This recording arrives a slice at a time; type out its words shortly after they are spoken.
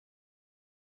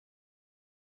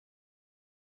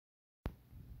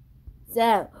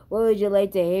So, what would you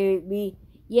like to hear me?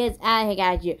 Yes, I hang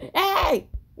out you. Hey!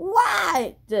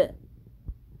 What?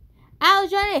 I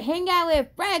was trying to hang out with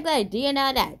Franklin. Do you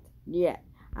know that? Yeah,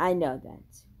 I know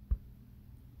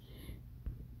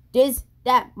that.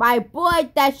 That my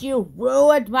boy that you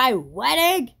ruined my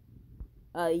wedding?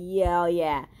 Oh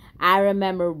yeah. I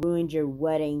remember ruined your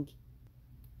wedding.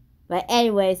 But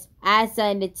anyways, I have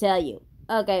something to tell you.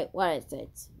 Okay, what is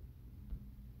it?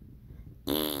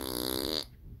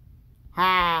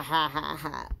 Ha ha ha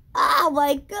ha. Oh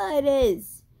my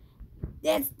goodness.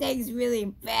 This thing's really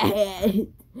bad.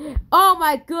 Oh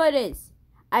my goodness.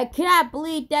 I cannot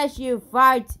believe that you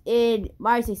farted in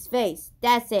Marcie's face.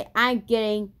 That's it. I'm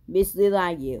getting Miss Lilo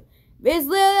on you. Miss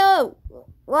Lilo!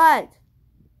 What?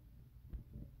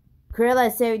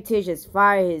 Crayonlove72 just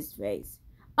farted his face.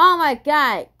 Oh my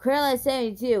god.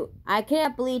 Crayonlove72. I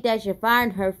cannot believe that you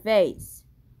farted her face.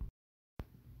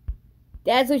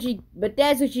 That's what she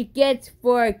gets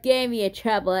for getting me in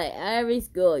trouble every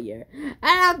school year.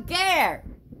 I don't care.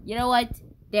 You know what?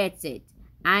 That's it.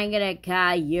 I'm gonna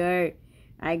call your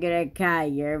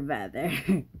mother.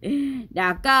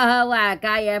 Now go home while I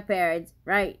call your parents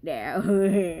right now.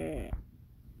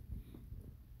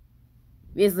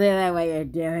 Just look at what you're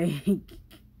doing.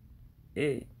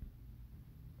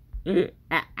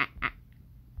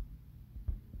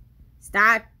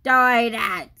 Stop doing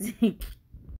that.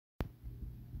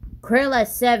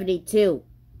 Crayonlove72.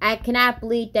 I cannot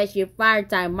believe that you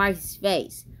farted on Marcie's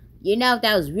face. You know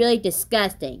that was really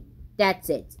disgusting. That's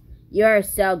it. You're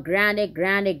so grounded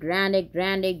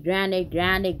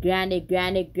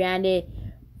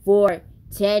for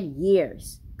 10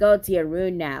 years. Go to your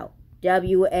room now.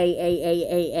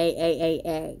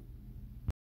 WAAAAAAAA.